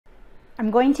I'm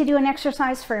going to do an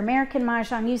exercise for American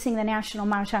Mahjong using the National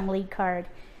Mahjong League card.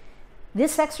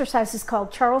 This exercise is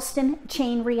called Charleston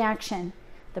Chain Reaction.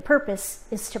 The purpose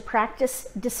is to practice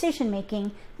decision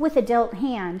making with a dealt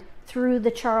hand through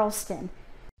the Charleston.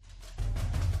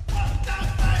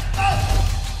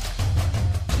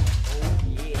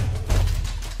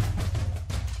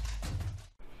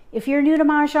 If you're new to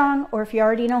Mahjong, or if you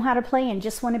already know how to play and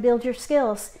just want to build your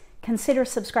skills, consider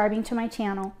subscribing to my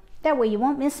channel. That way you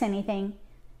won't miss anything.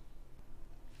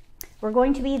 We're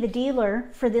going to be the dealer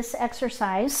for this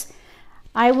exercise.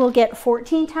 I will get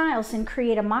 14 tiles and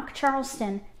create a mock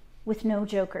Charleston with no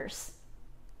jokers.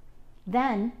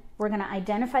 Then we're going to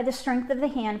identify the strength of the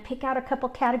hand, pick out a couple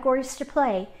categories to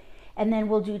play, and then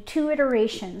we'll do 2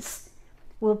 iterations.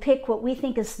 We'll pick what we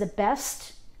think is the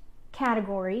best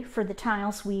category for the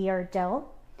tiles we are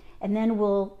dealt, and then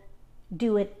we'll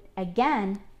do it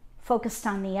again focused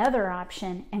on the other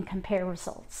option and compare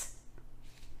results.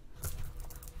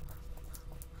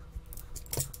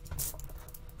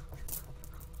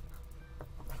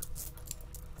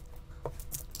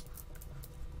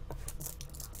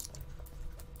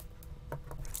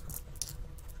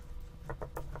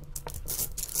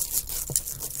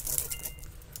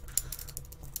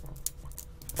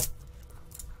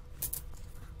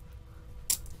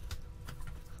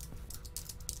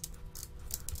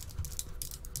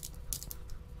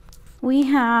 We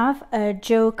have a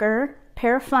joker,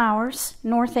 pair of flowers,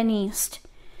 north and east.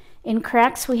 In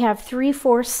cracks we have 3,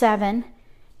 4, 7.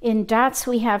 In dots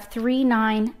we have 3,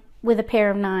 9 with a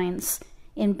pair of 9s.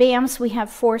 In bams we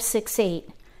have 4, 6, 8.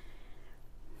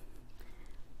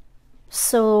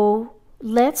 So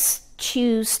let's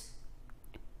choose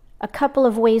a couple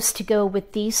of ways to go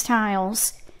with these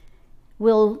tiles.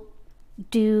 We'll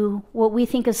do what we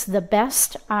think is the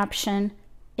best option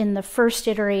in the first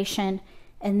iteration,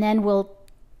 and then we'll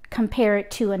compare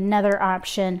it to another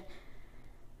option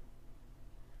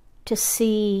to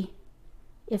see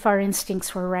if our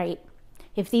instincts were right.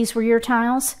 If these were your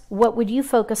tiles, what would you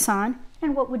focus on,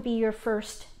 and what would be your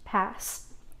first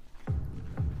pass?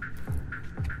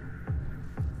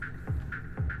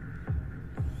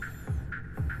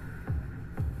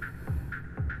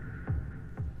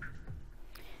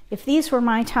 If these were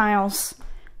my tiles,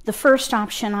 the first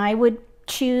option I would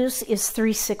choose is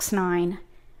 3, 6, 9.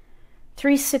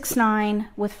 3, 6, 9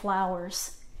 with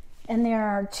flowers. And there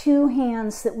are 2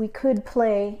 hands that we could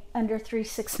play under 3,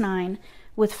 6, 9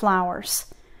 with flowers.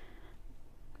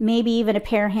 Maybe even a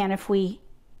pair hand if we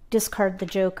discard the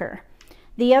joker.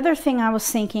 The other thing I was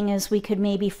thinking is we could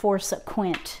maybe force a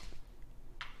quint.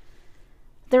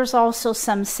 There's also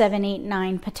some 7, 8,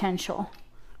 9 potential.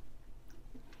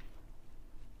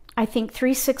 I think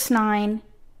 3, 6, 9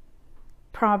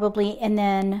 probably, and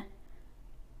then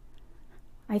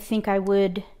I think I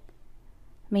would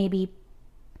maybe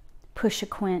push a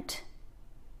quint.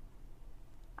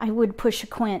 I would push a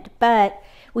quint, but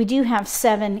we do have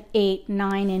 7, 8,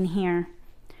 9 in here.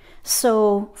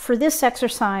 So for this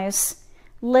exercise,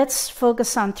 let's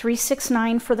focus on 3, 6,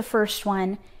 9 for the first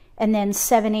one, and then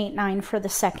 7, 8, 9 for the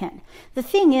second. The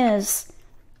thing is,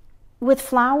 with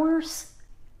flowers,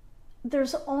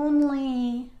 there's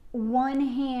only one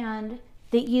hand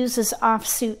that uses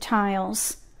offsuit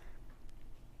tiles.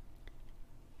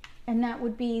 And that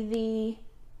would be the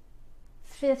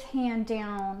 5th hand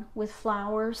down with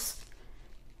flowers,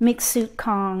 mixed suit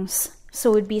Kongs.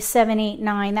 So it would be 7, 8,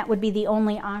 9. That would be the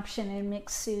only option in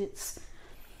mixed suits.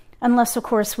 Unless, of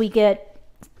course, we get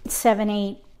 7,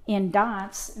 8 in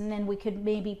dots, and then we could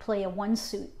maybe play a 1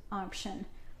 suit option.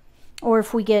 Or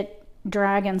if we get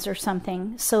dragons or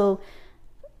something. So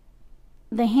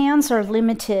the hands are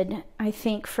limited, I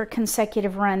think, for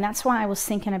consecutive run. That's why I was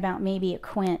thinking about maybe a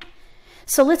quint.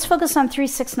 So let's focus on 3,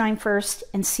 6, 9 first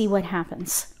and see what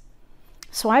happens.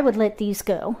 So I would let these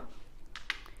go.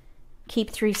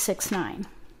 Keep 3, 6, 9.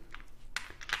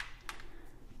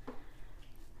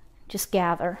 Just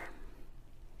gather.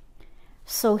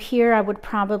 So here I would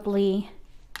probably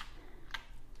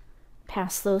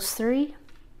pass those 3.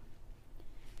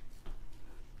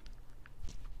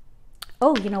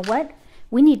 Oh, you know what?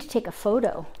 We need to take a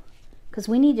photo because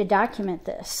we need to document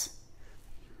this.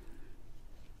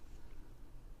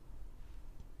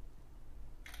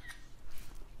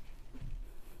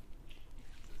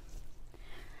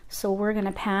 So we're going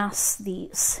to pass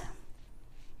these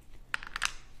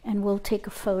and we'll take a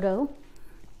photo.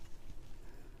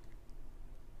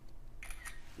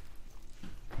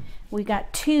 We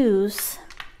got 2s,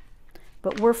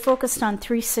 but we're focused on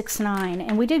 3, 6, 9,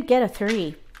 and we did get a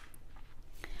 3.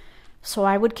 So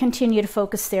I would continue to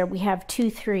focus there. We have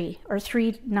 2, 3, or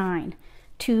 3, 9.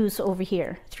 2s over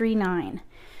here, 3, 9.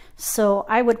 So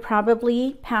I would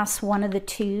probably pass one of the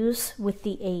 2s with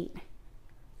the 8.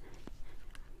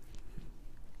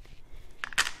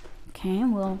 Okay,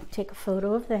 we'll take a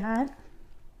photo of that.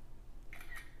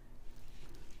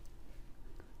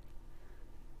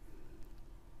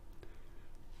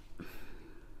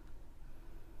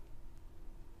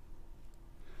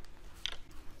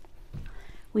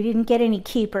 We didn't get any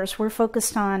keepers. We're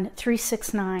focused on 3,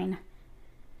 6, 9.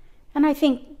 And I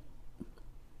think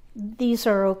these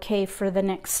are okay for the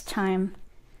next time.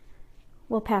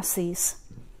 We'll pass these.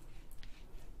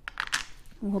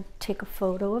 We'll take a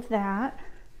photo of that.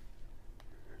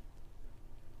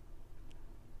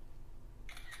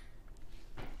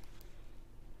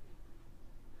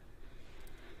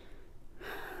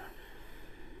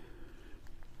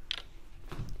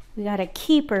 We got a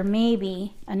keeper,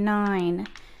 maybe a 9.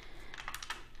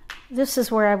 This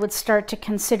is where I would start to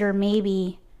consider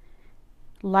maybe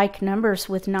like numbers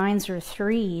with 9s or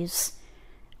 3s,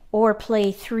 or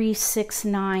play 3, 6,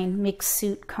 9 mixed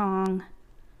suit Kong.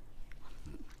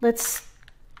 Let's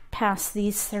pass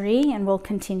these 3 and we'll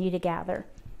continue to gather.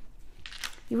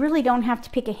 You really don't have to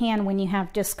pick a hand when you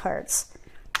have discards.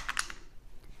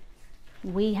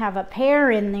 We have a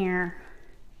pair in there.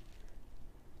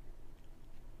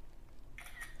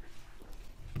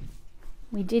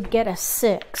 We did get a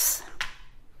 6.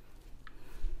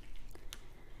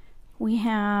 We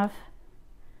have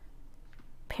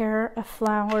pair of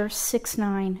flowers, 6,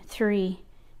 9, 3,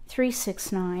 3,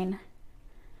 6, 9.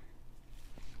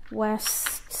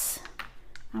 Wests,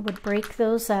 I would break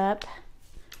those up.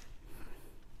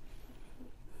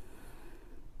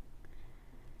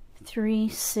 3,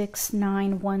 6,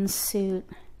 9, 1 suit.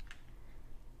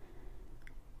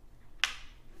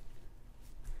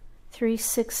 3,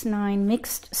 6, 9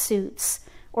 mixed suits,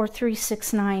 or 3,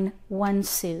 6, 9 1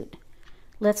 suit.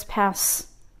 Let's pass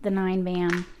the 9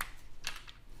 band.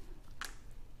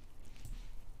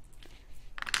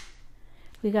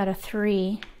 We got a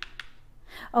 3.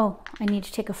 Oh, I need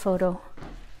to take a photo.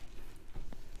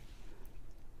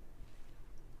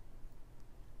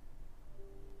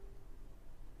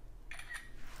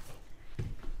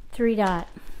 Three dot.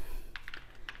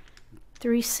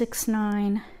 3, 6,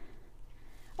 9.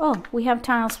 Oh, we have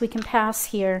tiles we can pass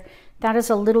here. That is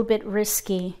a little bit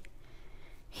risky.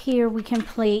 Here we can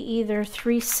play either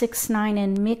 3, 6, 9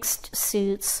 in mixed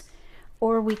suits,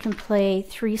 or we can play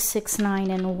 3, 6,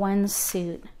 9 in 1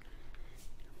 suit.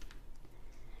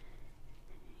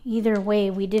 Either way,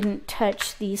 we didn't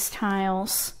touch these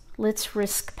tiles. Let's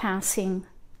risk passing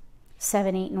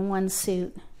 7, 8 in 1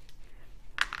 suit.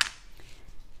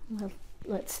 Well,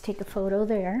 let's take a photo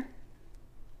there.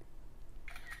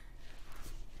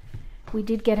 We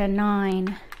did get a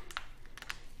 9.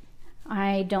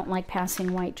 I don't like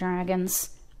passing white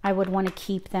dragons. I would want to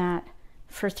keep that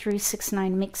for 3, 6,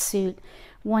 9 mixed suit.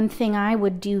 One thing I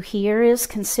would do here is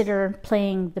consider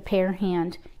playing the pair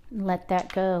hand and let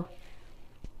that go.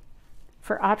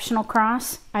 For optional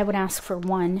cross, I would ask for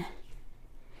 1.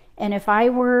 And if I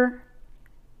were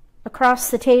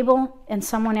across the table and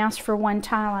someone asked for 1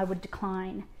 tile, I would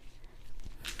decline.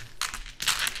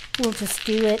 We'll just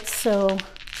do it so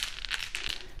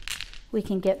we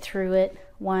can get through it.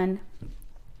 1.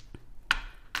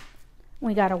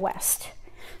 We got a west.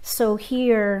 So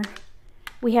here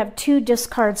we have 2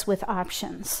 discards with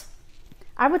options.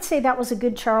 I would say that was a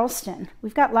good Charleston.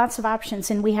 We've got lots of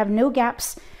options and we have no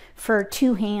gaps for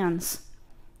 2 hands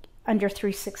under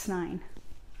 3, 6, 9.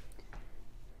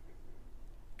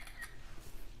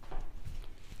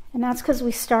 And that's because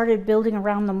we started building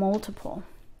around the multiple.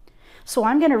 So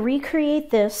I'm going to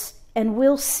recreate this and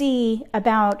we'll see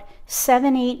about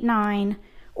 7, 8, 9,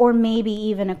 or maybe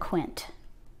even a quint.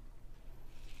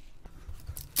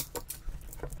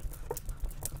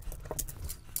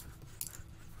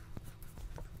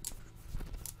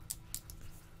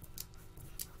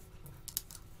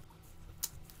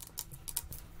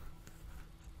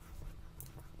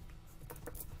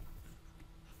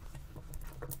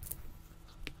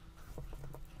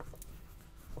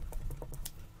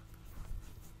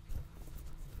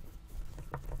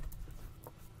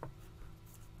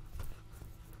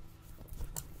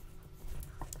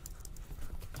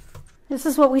 This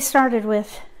is what we started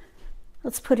with.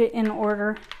 Let's put it in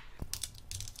order.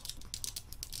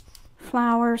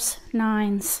 Flowers,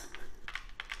 9s.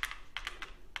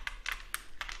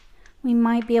 We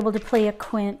might be able to play a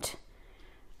quint.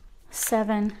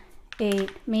 7,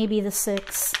 8, maybe the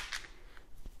 6.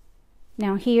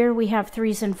 Now here we have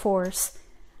 3s and 4s.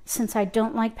 Since I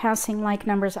don't like passing like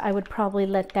numbers, I would probably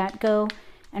let that go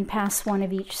and pass 1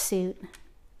 of each suit.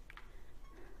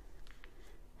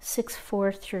 6,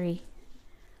 4, 3.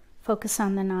 Focus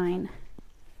on the 9.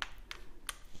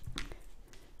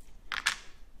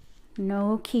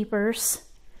 No keepers.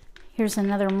 Here's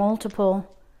another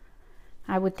multiple.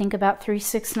 I would think about 3,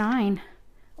 6, 9.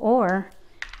 Or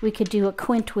we could do a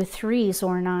quint with 3s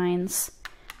or 9s.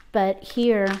 But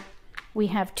here we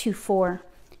have 2, 4.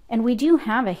 And we do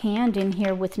have a hand in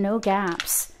here with no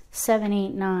gaps, 7,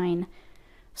 8, 9.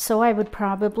 So I would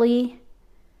probably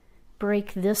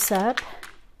break this up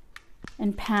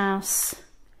and pass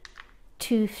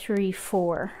 2, 3,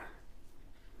 4.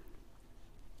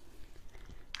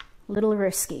 Little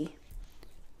risky.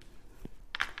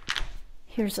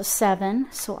 Here's a 7,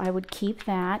 so I would keep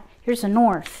that. Here's a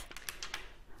north,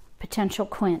 potential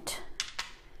quint.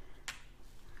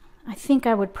 I think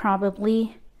I would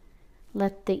probably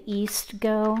let the east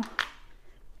go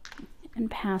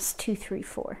and pass 2, 3,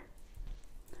 4.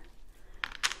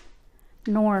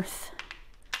 North,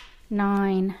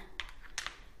 9,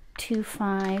 2,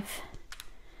 5.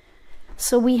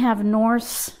 So we have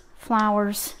norths,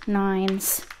 flowers,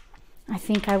 9s. I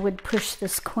think I would push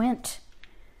this quint.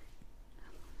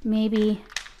 Maybe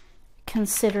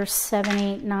consider 7,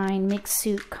 8, 9 mixed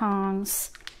suit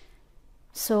Kongs.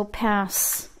 So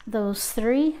pass those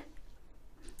 3.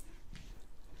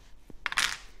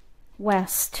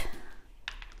 West.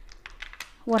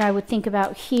 What I would think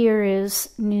about here is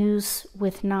news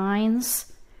with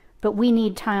 9s, but we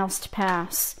need tiles to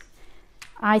pass.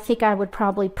 I think I would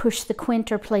probably push the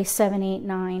quint or play 7, 8,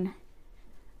 9.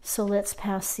 So let's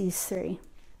pass these 3.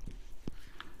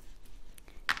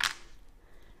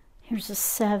 Here's a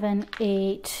 7,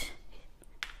 8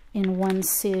 in one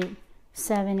suit.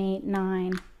 7, 8,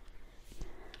 9.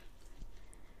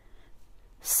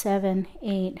 7,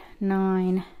 8,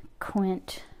 9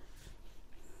 quint.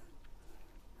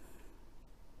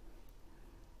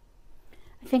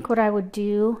 I think what I would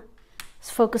do is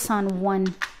focus on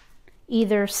one,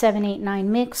 either 7, 8,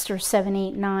 9 mixed or 7,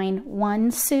 8, 9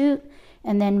 one suit,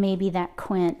 and then maybe that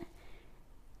quint.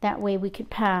 That way we could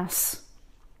pass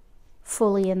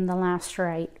fully in the last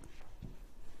right.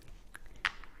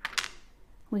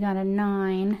 We got a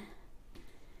 9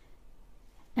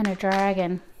 and a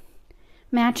dragon.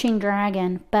 Matching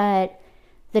dragon, but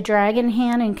the dragon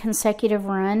hand in consecutive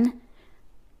run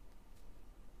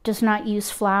does not use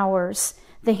flowers.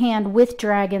 The hand with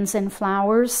dragons and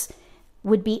flowers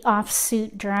would be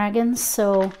offsuit dragons,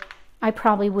 so I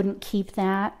probably wouldn't keep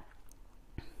that.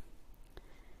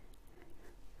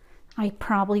 I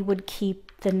probably would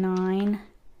keep the 9,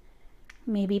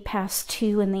 maybe pass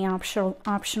 2 in the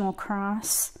optional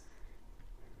cross.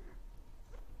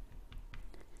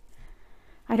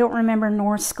 I don't remember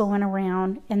norths going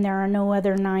around, and there are no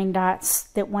other 9 dots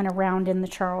that went around in the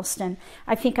Charleston.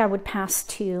 I think I would pass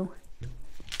 2.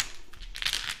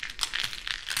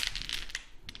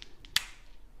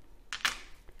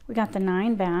 We got the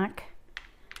 9 back.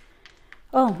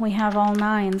 Oh, we have all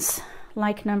 9s,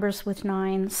 like numbers with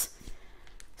 9s.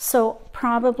 So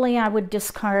probably I would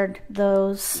discard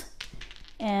those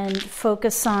and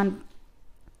focus on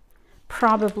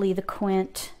probably the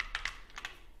quint.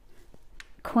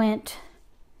 Quint,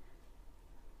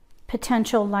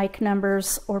 potential like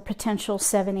numbers, or potential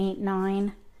 7, 8,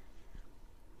 9.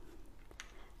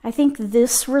 I think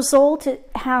this result, it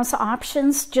has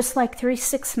options just like 3,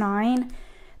 6, 9,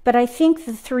 but I think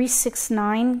the 3, 6,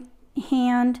 9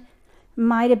 hand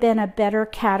might have been a better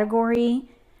category.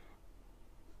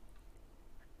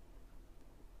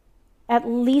 At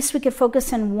least we could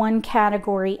focus in one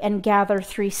category and gather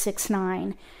 3, 6,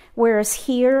 9. Whereas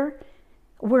here,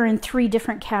 we're in 3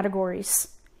 different categories.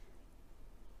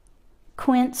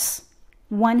 Quints,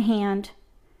 one hand.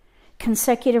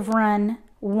 Consecutive run,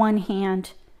 one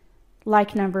hand.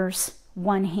 Like numbers,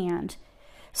 one hand.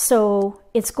 So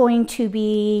it's going to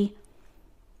be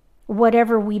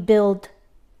whatever we build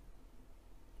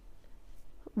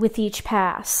with each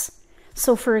pass.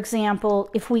 So for example,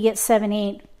 if we get 7,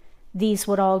 8, these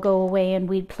would all go away and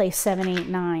we'd play 7, 8,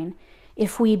 9.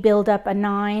 If we build up a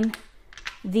 9,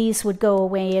 these would go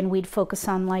away and we'd focus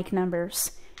on like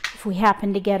numbers. If we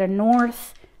happen to get a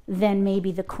north, then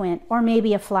maybe the quint, or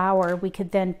maybe a flower, we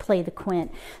could then play the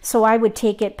quint. So I would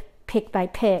take it pick by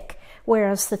pick,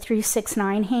 whereas the 3, 6,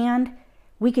 9 hand,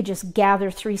 we could just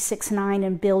gather 3, 6, 9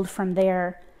 and build from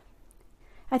there.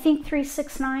 I think 3,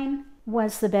 6, 9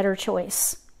 was the better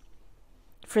choice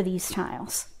for these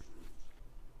tiles.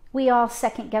 We all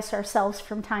second guess ourselves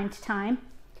from time to time.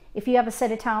 If you have a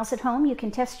set of tiles at home, you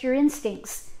can test your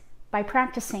instincts by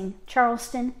practicing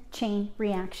Charleston chain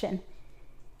reaction.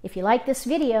 If you like this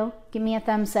video, give me a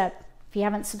thumbs up. If you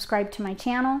haven't subscribed to my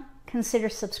channel, consider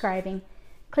subscribing.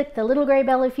 Click the little gray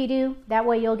bell if you do. That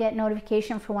way you'll get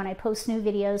notification for when I post new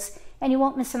videos, and you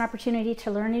won't miss an opportunity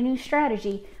to learn a new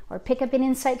strategy or pick up an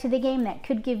insight to the game that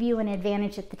could give you an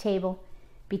advantage at the table.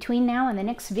 Between now and the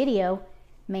next video,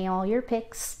 may all your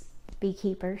picks be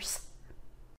keepers.